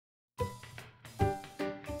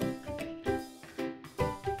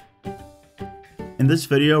In this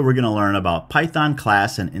video, we're going to learn about Python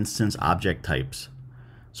class and instance object types.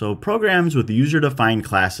 So programs with user-defined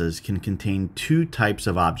classes can contain two types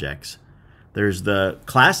of objects. There's the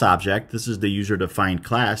class object. This is the user-defined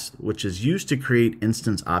class, which is used to create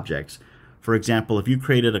instance objects. For example, if you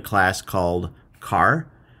created a class called car,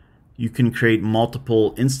 you can create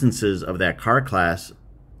multiple instances of that car class,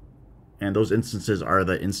 and those instances are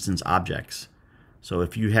the instance objects. So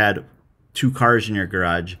if you had two cars in your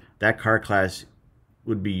garage, that car class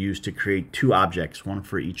would be used to create two objects, one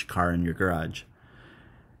for each car in your garage.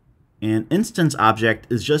 An instance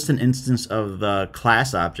object is just an instance of the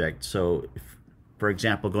class object. So if, for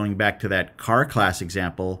example, going back to that car class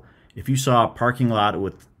example, if you saw a parking lot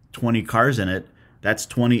with 20 cars in it, that's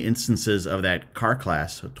 20 instances of that car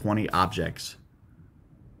class, so 20 objects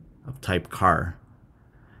of type car.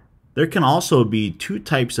 There can also be two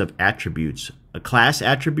types of attributes. A class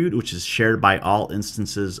attribute, which is shared by all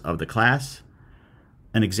instances of the class.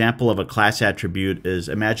 An example of a class attribute is,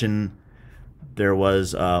 imagine there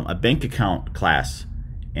was a bank account class,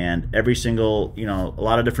 and every single, a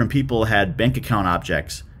lot of different people had bank account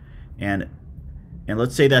objects, and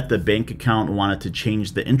let's say that the bank account wanted to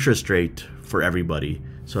change the interest rate for everybody.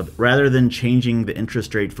 So rather than changing the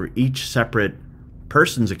interest rate for each separate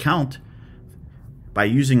person's account, by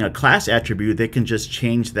using a class attribute, they can just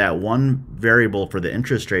change that one variable for the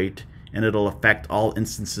interest rate, and it'll affect all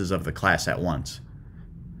instances of the class at once.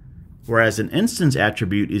 Whereas an instance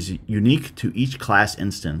attribute is unique to each class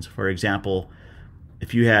instance. For example,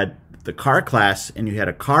 if you had the car class and you had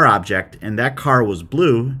a car object and that car was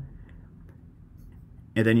blue,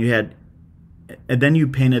 and then you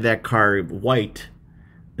painted that car white,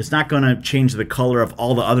 it's not going to change the color of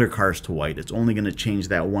all the other cars to white. It's only going to change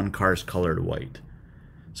that one car's color to white.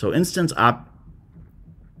 So instance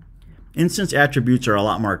attributes are a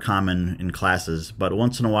lot more common in classes, but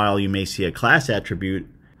once in a while you may see a class attribute.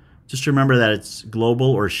 Just remember that it's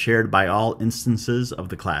global or shared by all instances of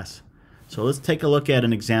the class. So let's take a look at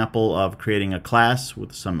an example of creating a class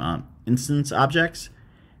with some instance objects,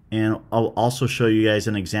 and I'll also show you guys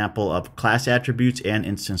an example of class attributes and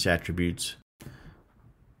instance attributes.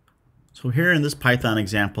 So here in this Python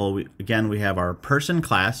example, we have our person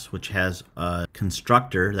class, which has a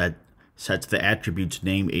constructor that sets the attributes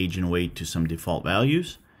name, age, and weight to some default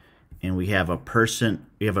values. And we have a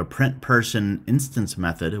print person instance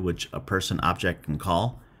method, which a person object can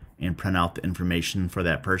call and print out the information for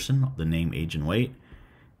that person, the name, age, and weight.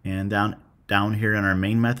 And down here in our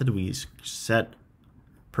main method, we set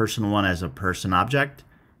person1 as a person object,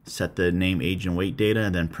 set the name, age, and weight data,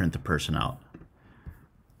 and then print the person out.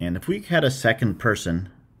 And if we had a second person,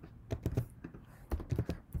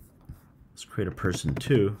 let's create a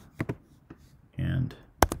person2, and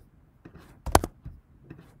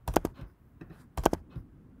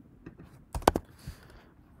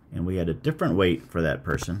we had a different weight for that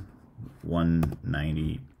person,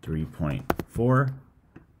 193.4,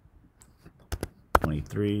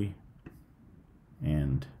 23,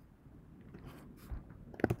 and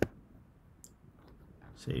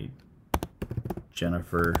say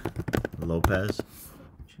Jennifer Lopez.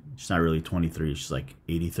 She's not really 23, she's like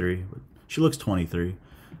 83. She looks 23.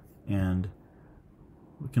 And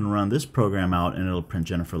we can run this program out and it'll print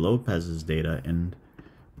Jennifer Lopez's data. And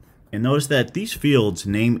notice that these fields,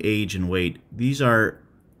 name, age, and weight, these are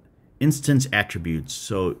instance attributes.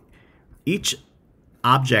 So each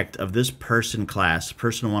object of this person class,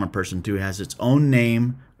 person1 and person2, has its own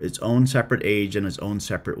name, its own separate age, and its own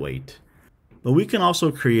separate weight. But we can also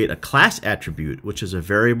create a class attribute, which is a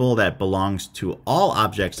variable that belongs to all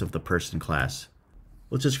objects of the person class.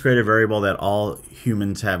 Let's just create a variable that all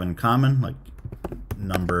humans have in common, like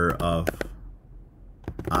number of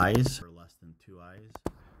eyes, or less than 2 eyes.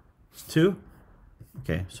 It's 2.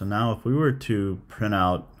 Okay, so now if we were to print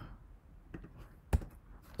out,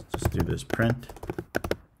 let's just do this, print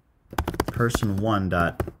person1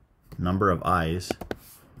 dot number of eyes,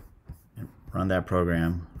 and run that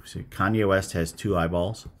program. See, Kanye West has 2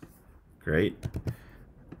 eyeballs. Great.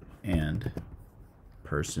 And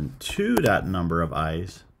person2 dot number of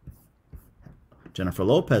eyes, Jennifer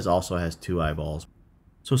Lopez also has 2 eyeballs.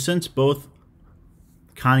 So since both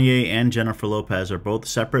Kanye and Jennifer Lopez are both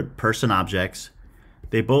separate person objects,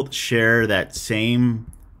 they both share that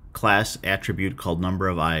same class attribute called number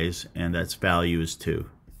of eyes, and that's value is 2.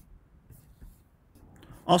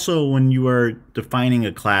 Also, when you are defining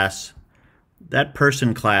a class, that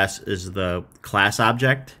person class is the class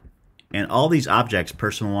object, and all these objects,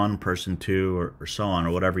 person1, person2, or so on,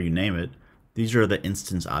 or whatever you name it, these are the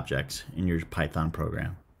instance objects in your Python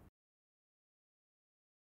program.